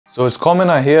So it's common,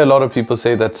 I hear a lot of people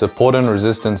say that support and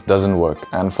resistance doesn't work.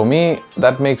 And for me,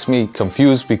 that makes me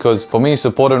confused because for me,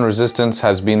 support and resistance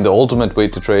has been the ultimate way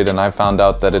to trade. And I found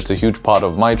out that it's a huge part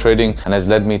of my trading and has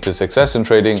led me to success in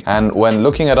trading. And when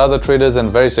looking at other traders and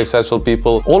very successful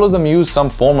people, all of them use some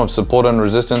form of support and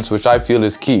resistance, which I feel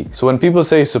is key. So when people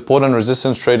say support and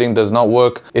resistance trading does not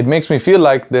work, it makes me feel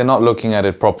like they're not looking at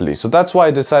it properly. So that's why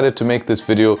I decided to make this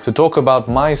video to talk about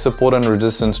my support and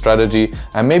resistance strategy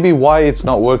and maybe why it's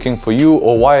not working for you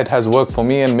or why it has worked for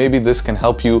me, and maybe this can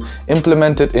help you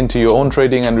implement it into your own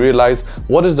trading and realize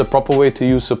what is the proper way to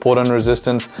use support and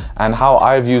resistance and how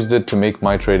I've used it to make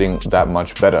my trading that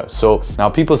much better. So now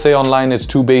people say online it's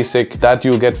too basic, that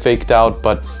you'll get faked out,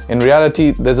 but in reality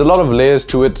there's a lot of layers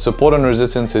to it. Support and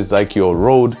resistance is like your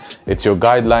road, it's your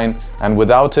guideline, and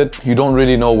without it you don't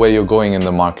really know where you're going in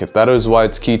the market. That is why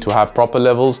it's key to have proper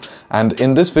levels. And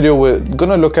in this video we're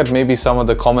gonna look at maybe some of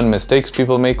the common mistakes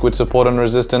people make with support and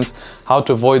resistance, how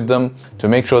to avoid them, to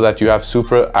make sure that you have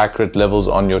super accurate levels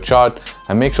on your chart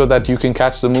and make sure that you can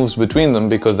catch the moves between them,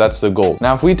 because that's the goal.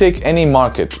 Now, if we take any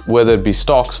market, whether it be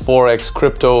stocks, Forex,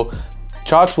 crypto,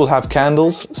 charts will have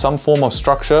candles, some form of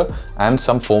structure, and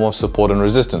some form of support and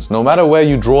resistance. No matter where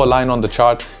you draw a line on the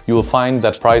chart, you will find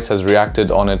that price has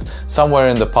reacted on it somewhere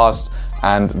in the past.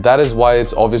 And that is why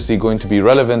it's obviously going to be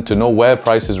relevant to know where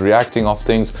price is reacting off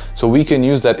things, so we can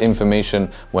use that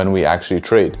information when we actually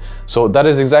trade. So that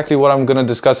is exactly what I'm going to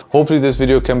discuss. Hopefully this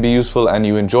video can be useful and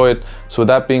you enjoy it. So with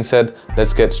that being said,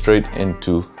 let's get straight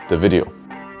into the video.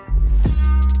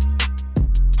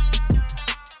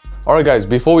 Alright guys,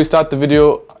 before we start the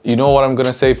video, you know what I'm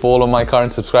gonna say for all of my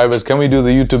current subscribers. Can we do the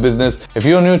YouTube business? If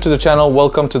you're new to the channel,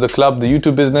 welcome to the club. The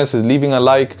YouTube business is leaving a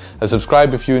like, a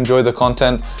subscribe if you enjoy the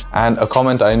content, and a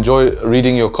comment. I enjoy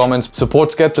reading your comments.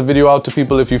 Supports get the video out to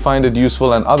people if you find it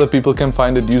useful, and other people can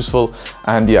find it useful.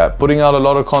 And yeah, putting out a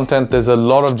lot of content. There's a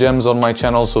lot of gems on my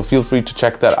channel, so feel free to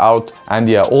check that out. And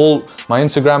yeah, all my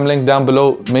Instagram link down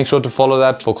below. Make sure to follow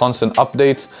that for constant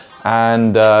updates.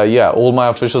 And yeah, all my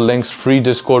official links, free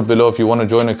Discord below if you want to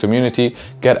join a community,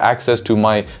 get access to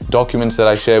my documents that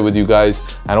I share with you guys,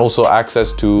 and also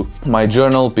access to my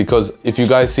journal, because if you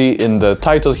guys see in the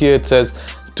title here, it says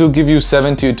to give you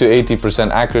 70 to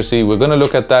 80% accuracy. We're going to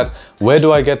look at that. Where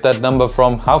do I get that number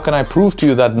from? How can I prove to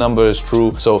you that number is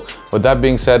true? So with that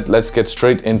being said, let's get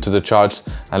straight into the charts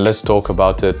and let's talk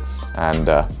about it. And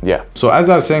yeah, so as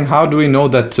I was saying, how do we know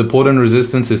that support and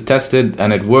resistance is tested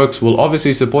and it works? Well,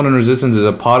 obviously support and resistance is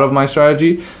a part of my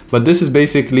strategy, but this is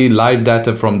basically live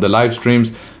data from the live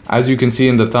streams. As you can see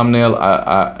in the thumbnail,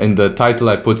 in the title,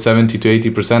 I put 70 to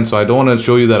 80%. So I don't want to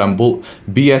show you that I'm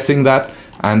BSing that.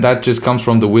 And that just comes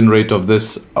from the win rate of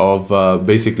this,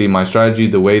 basically my strategy,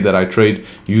 the way that I trade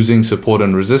using support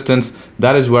and resistance.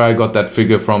 That is where I got that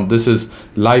figure from. This is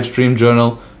live stream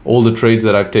journal, all the trades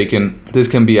that I've taken. This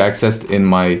can be accessed in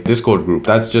my Discord group.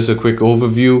 That's just a quick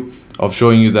overview of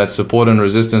showing you that support and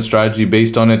resistance strategy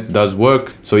based on it does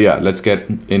work. So yeah, let's get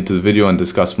into the video and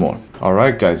discuss more. All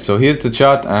right guys, so here's the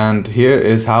chart and here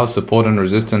is how support and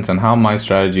resistance and how my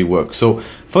strategy works. So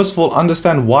first of all,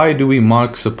 understand why do we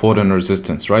mark support and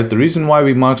resistance, right? The reason why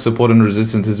we mark support and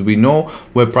resistance is we know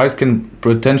where price can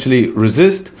potentially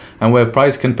resist and where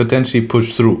price can potentially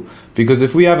push through. Because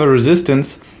if we have a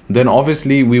resistance, then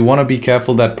obviously we want to be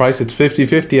careful that price it's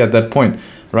 50-50 at that point,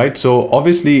 right? So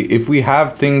obviously if we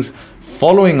have things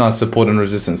following our support and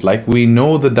resistance, like we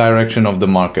know the direction of the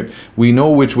market, we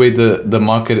know which way the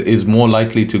market is more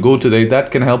likely to go today,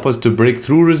 that can help us to break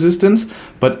through resistance.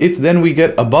 But if then we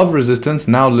get above resistance,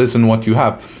 now listen what you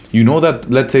have. You know that,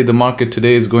 let's say the market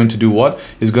today is going to do what?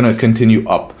 Is going to continue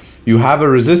up. You have a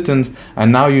resistance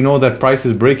and now you know that price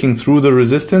is breaking through the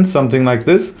resistance, something like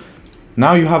this.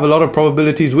 Now you have a lot of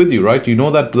probabilities with you, right? You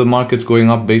know that the market's going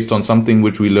up based on something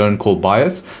which we learn called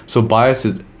bias. So bias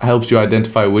helps you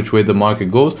identify which way the market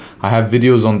goes. I have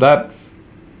videos on that.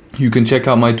 You can check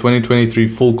out my 2023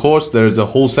 full course. There is a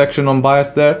whole section on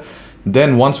bias there.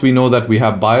 Then once we know that we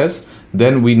have bias,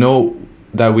 then we know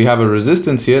that we have a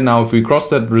resistance here. Now if we cross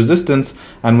that resistance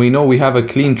and we know we have a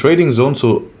clean trading zone,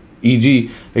 so e.g.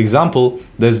 example,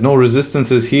 there's no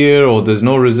resistances here or there's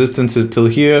no resistances till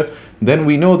here, then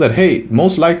we know that, hey,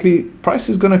 most likely price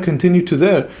is going to continue to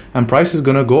there and price is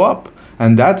going to go up.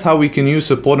 And that's how we can use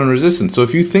support and resistance. So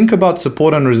if you think about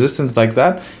support and resistance like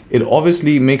that, it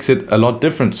obviously makes it a lot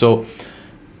different. So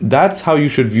that's how you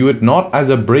should view it, not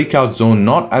as a breakout zone,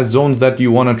 not as zones that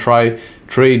you want to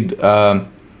trade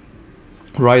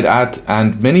right at.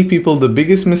 And many people, the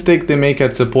biggest mistake they make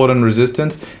at support and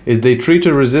resistance is they treat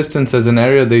a resistance as an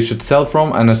area they should sell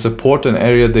from and a support an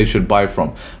area they should buy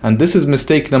from. And this is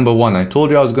mistake number one. I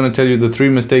told you I was going to tell you the 3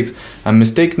 mistakes, and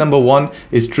mistake number 1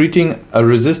 is treating a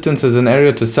resistance as an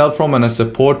area to sell from and a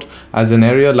support as an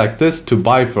area like this to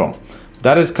buy from.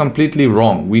 That is completely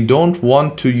wrong. We don't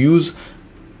want to use,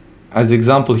 as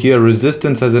example here,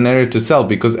 resistance as an area to sell,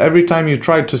 because every time you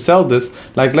try to sell this,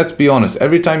 like, let's be honest,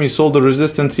 every time you sold the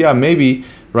resistance, yeah, maybe,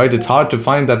 right, it's hard to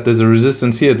find that there's a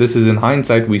resistance here. This is in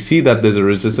hindsight, we see that there's a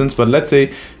resistance, but let's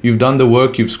say you've done the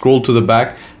work, you've scrolled to the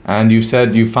back and you've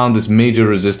said you found this major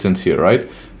resistance here, right?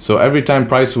 So every time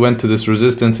price went to this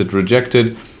resistance, it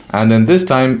rejected, and then this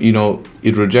time, you know,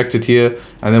 it rejected here,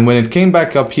 and then when it came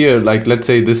back up here, like, let's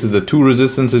say this is the 2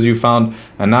 resistances you found,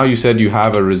 and now you said you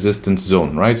have a resistance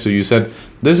zone, right? So you said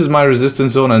this is my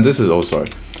resistance zone, and this is, oh sorry,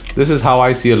 this is how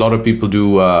I see a lot of people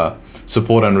do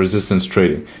support and resistance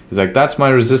trading. It's like, that's my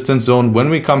resistance zone. When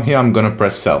we come here, I'm gonna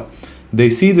press sell. They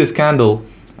see this candle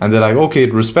and they're like, okay,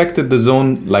 it respected the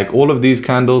zone like all of these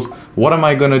candles. What am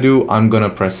I gonna do? I'm gonna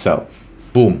press sell.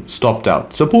 Boom, stopped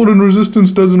out. Support and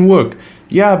resistance doesn't work.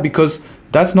 Yeah, because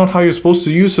that's not how you're supposed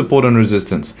to use support and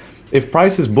resistance. If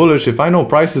price is bullish, if I know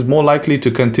price is more likely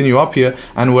to continue up here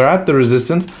and we're at the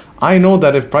resistance, I know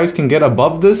that if price can get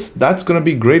above this, that's going to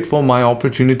be great for my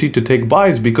opportunity to take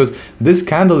buys, because this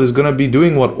candle is going to be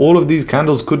doing what all of these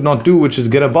candles could not do, which is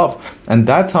get above. And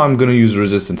that's how I'm going to use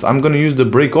resistance. I'm going to use the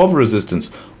break of resistance.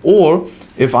 Or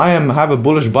if I have a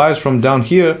bullish bias from down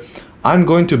here, I'm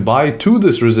going to buy to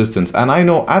this resistance, and I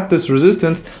know at this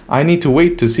resistance I need to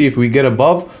wait to see if we get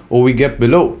above or we get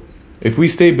below. If we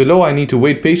stay below, I need to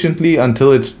wait patiently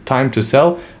until it's time to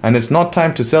sell, and it's not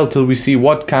time to sell till we see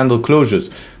what candle closures.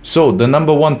 So the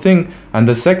number 1 thing, and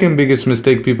the second biggest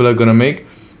mistake people are going to make,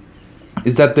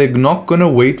 is that they're not going to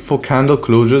wait for candle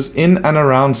closures in and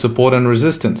around support and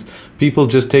resistance. People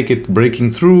just take it breaking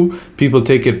through, people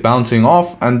take it bouncing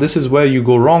off, and this is where you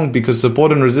go wrong, because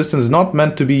support and resistance is not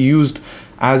meant to be used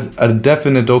as a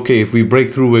definite, okay, if we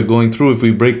break through, we're going through, if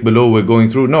we break below, we're going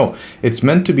through. No, it's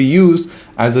meant to be used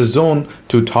as a zone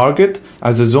to target,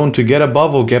 as a zone to get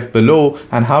above or get below.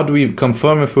 And how do we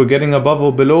confirm if we're getting above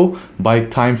or below? By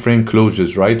time frame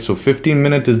closures, right? So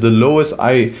 15-minute is the lowest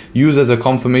I use as a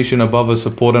confirmation above a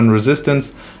support and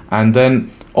resistance, and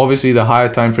then obviously the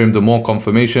higher time frame, the more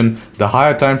confirmation, the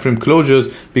higher time frame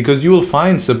closures, because you will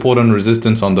find support and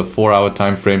resistance on the 4-hour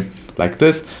time frame like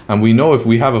this. And we know if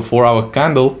we have a 4-hour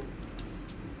candle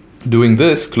doing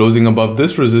this, closing above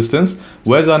this resistance,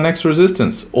 where's our next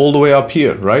resistance? All the way up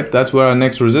here, right? That's where our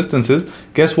next resistance is.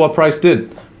 Guess what price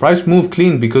did? Price moved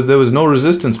clean because there was no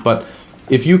resistance. But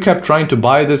if you kept trying to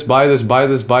buy this, buy this, buy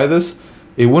this, buy this,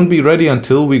 it wouldn't be ready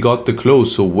until we got the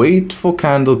close. So wait for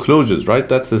candle closures, right?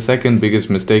 That's the second biggest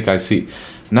mistake I see.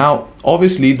 Now,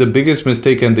 obviously, the biggest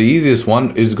mistake and the easiest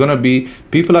one is going to be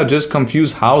people are just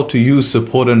confused how to use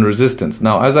support and resistance.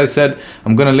 Now, as I said,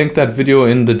 I'm going to link that video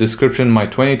in the description. My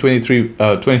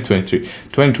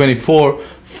 2024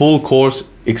 full course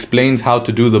explains how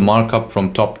to do the markup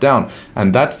from top down.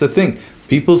 And that's the thing.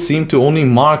 People seem to only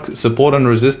mark support and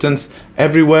resistance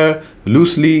everywhere,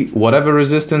 loosely, whatever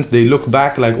resistance. They look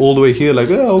back like all the way here,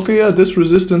 like, oh, okay, yeah, this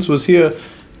resistance was here.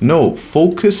 No,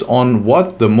 focus on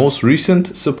what the most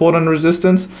recent support and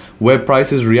resistance, where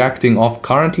price is reacting off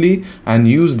currently, and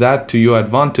use that to your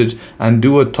advantage and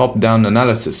do a top-down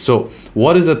analysis. So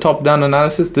what is a top-down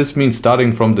analysis? This means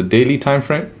starting from the daily time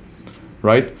frame,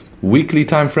 right? Weekly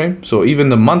time frame. So even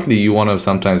the monthly you want to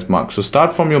sometimes mark. So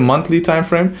start from your monthly time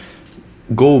frame.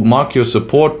 Go mark your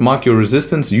support, mark your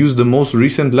resistance, use the most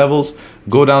recent levels,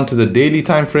 go down to the daily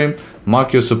time frame,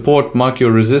 mark your support, mark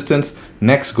your resistance.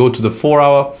 Next, go to the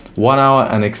 4-hour, 1 hour,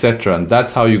 and etc. And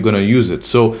that's how you're going to use it.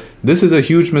 So this is a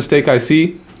huge mistake I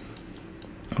see,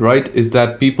 right? Is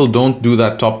that people don't do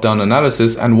that top-down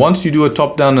analysis. And once you do a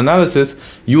top-down analysis,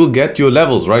 you will get your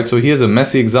levels, right? So here's a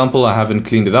messy example. I haven't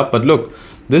cleaned it up, but look,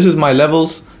 this is my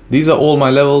levels. These are all my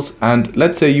levels. And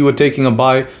let's say you were taking a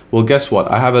buy. Well, guess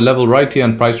what? I have a level right here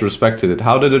and price respected it.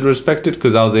 How did it respect it?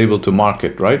 Because I was able to mark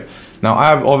it, right? Now,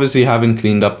 I obviously haven't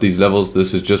cleaned up these levels.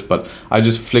 This is just, but I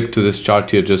just flicked to this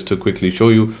chart here just to quickly show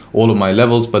you all of my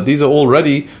levels. But these are all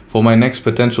ready for my next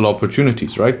potential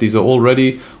opportunities, right? These are all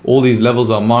ready. All these levels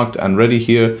are marked and ready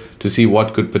here to see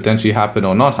what could potentially happen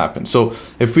or not happen. So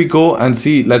if we go and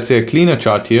see, let's say, a cleaner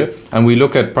chart here, and we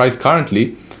look at price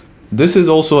currently, this is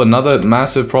also another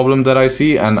massive problem that I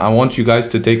see, and I want you guys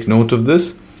to take note of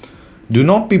this. Do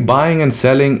not be buying and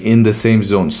selling in the same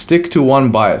zone. Stick to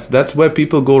one bias. That's where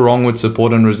people go wrong with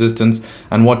support and resistance.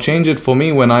 And what changed it for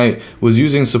me when I was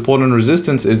using support and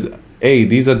resistance is,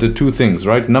 these are the 2 things,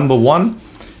 right? Number 1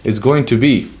 is going to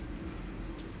be,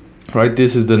 right,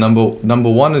 this is the number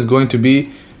one is going to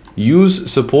be use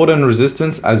support and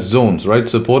resistance as zones, right?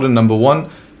 Support and number one,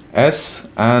 S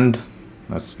and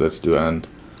let's do and,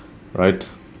 right,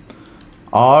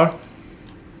 R,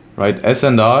 right, S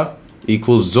and R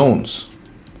equals zones.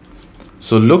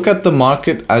 So look at the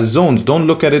market as zones. Don't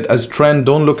look at it as trend.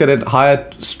 Don't look at it higher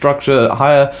structure,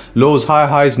 higher lows, higher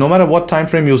highs. No matter what time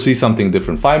frame, you'll see something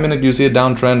different. 5 minute, you see a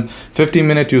downtrend. 15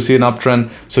 minute, you see an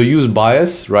uptrend. So use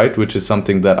bias, right, which is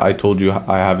something that I told you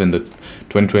I have in the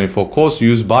 2024 course.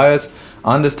 Use bias,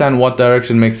 understand what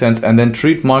direction makes sense, and then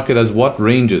treat market as what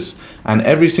ranges. And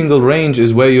every single range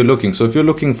is where you're looking. So if you're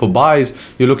looking for buys,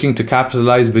 you're looking to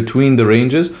capitalize between the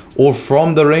ranges or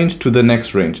from the range to the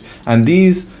next range. And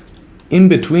these in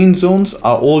between zones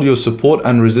are all your support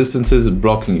and resistances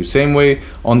blocking you. Same way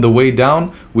on the way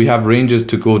down, we have ranges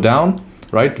to go down,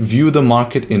 right? View the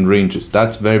market in ranges.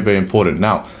 That's very, very important.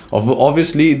 Now,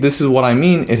 obviously, this is what I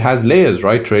mean. It has layers,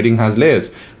 right? Trading has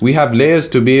layers. We have layers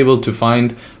to be able to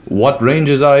find what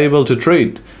ranges are able to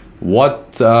trade,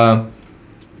 what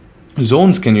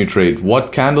zones can you trade,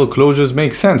 what candle closures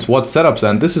make sense, what setups,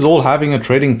 and this is all having a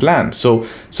trading plan. So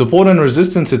support and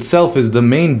resistance itself is the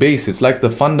main base. It's like the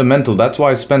fundamental. That's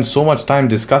why I spend so much time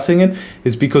discussing it,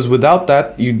 is because without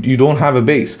that you don't have a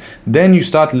base. Then you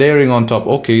start layering on top.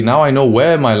 Okay, now I know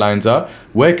where my lines are.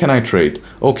 Where can I trade?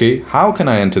 Okay, how can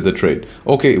I enter the trade?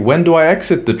 Okay, when do I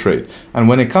exit the trade? And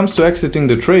when it comes to exiting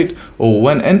the trade or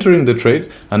when entering the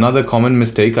trade, another common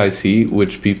mistake I see,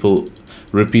 which people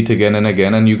repeat again and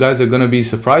again, and you guys are going to be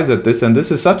surprised at this, and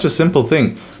this is such a simple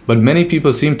thing, but many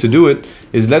people seem to do it,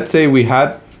 is let's say we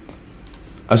had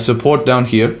a support down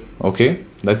here, okay?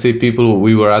 Let's say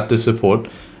we were at the support.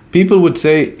 People would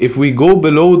say, if we go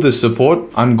below the support,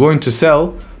 I'm going to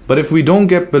sell, but if we don't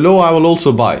get below, I will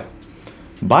also buy.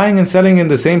 Buying and selling in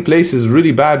the same place is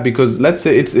really bad, because let's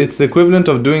say it's the equivalent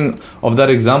of that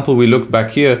example we looked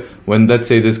back here when, let's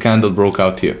say, this candle broke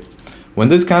out here. When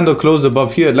this candle closed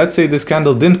above here, let's say this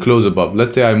candle didn't close above.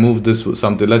 Let's say I moved this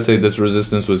something. Let's say this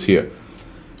resistance was here.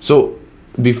 So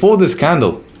before this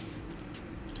candle,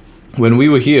 when we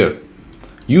were here,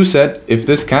 you said if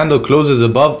this candle closes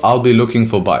above, I'll be looking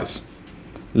for buys.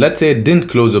 Let's say it didn't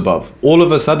close above. All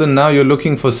of a sudden now you're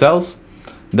looking for sells.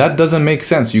 That doesn't make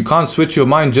sense. You can't switch your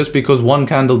mind just because one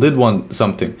candle did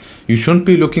something. You shouldn't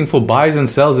be looking for buys and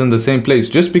sells in the same place.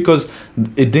 Just because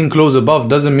it didn't close above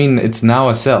doesn't mean it's now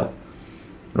a sell.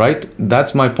 Right?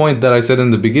 That's my point that I said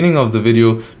in the beginning of the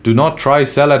video. Do not try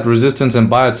sell at resistance and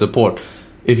buy at support.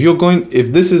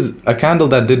 If this is a candle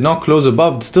that did not close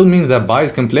above, it still means that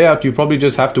buys can play out. You probably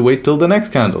just have to wait till the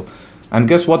next candle. And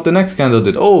guess what the next candle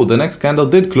did? Oh, the next candle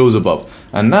did close above.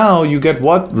 And now you get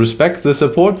what? Respect the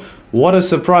support. What a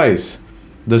surprise.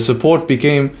 The support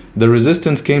became, the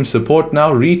resistance came support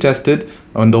now, retested.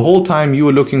 And the whole time you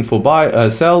were looking for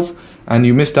sells, and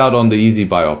you missed out on the easy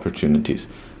buy opportunities.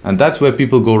 And that's where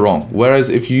people go wrong. Whereas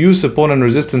if you use support and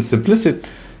resistance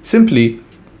simply,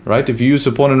 right? If you use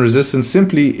support and resistance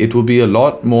simply, it will be a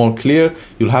lot more clear.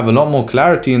 You'll have a lot more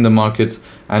clarity in the markets,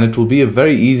 and it will be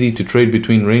very easy to trade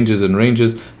between ranges,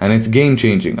 and it's game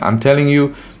changing. I'm telling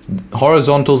you,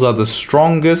 horizontals are the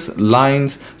strongest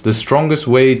lines, the strongest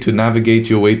way to navigate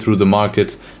your way through the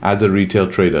markets as a retail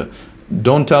trader.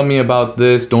 Don't tell me about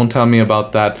this, don't tell me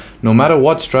about that. No matter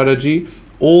what strategy,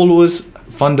 always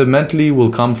fundamentally will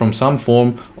come from some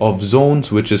form of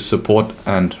zones, which is support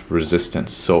and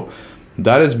resistance. So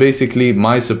that is basically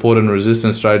my support and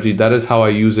resistance strategy. That is how I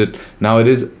use it. Now it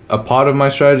is a part of my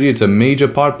strategy. It's a major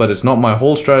part, but it's not my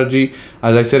whole strategy.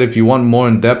 As I said, if you want more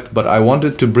in depth, but I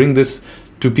wanted to bring this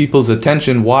to people's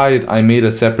attention, why I made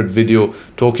a separate video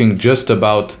talking just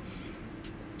about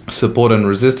support and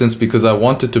resistance, because I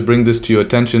wanted to bring this to your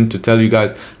attention to tell you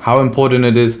guys how important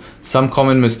it is, some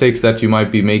common mistakes that you might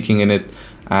be making in it,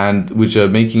 and which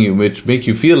make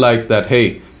you feel like that,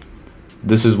 hey,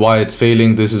 this is why it's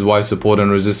failing, this is why support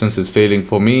and resistance is failing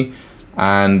for me,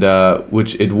 and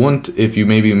which it won't if you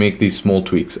maybe make these small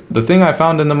tweaks. The thing I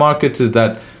found in the markets is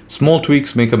that small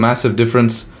tweaks make a massive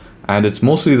difference, and it's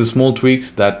mostly the small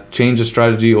tweaks that change a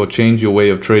strategy or change your way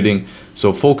of trading.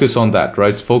 So focus on that,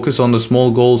 right? Focus on the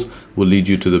small goals will lead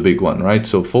you to the big one, right?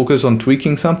 So focus on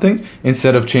tweaking something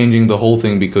instead of changing the whole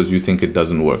thing because you think it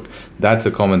doesn't work. That's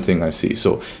a common thing I see.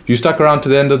 So if you stuck around to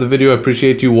the end of the video, I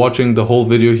appreciate you watching the whole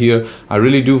video here. I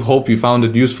really do hope you found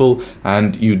it useful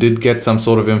and you did get some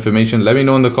sort of information. Let me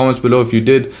know in the comments below if you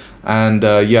did. And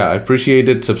yeah, I appreciate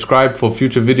it. Subscribe for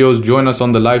future videos. Join us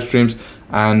on the live streams.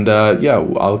 And yeah,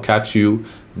 I'll catch you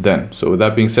then. So with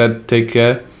that being said, take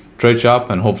care, trade sharp,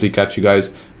 and hopefully catch you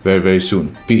guys very, very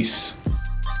soon. Peace.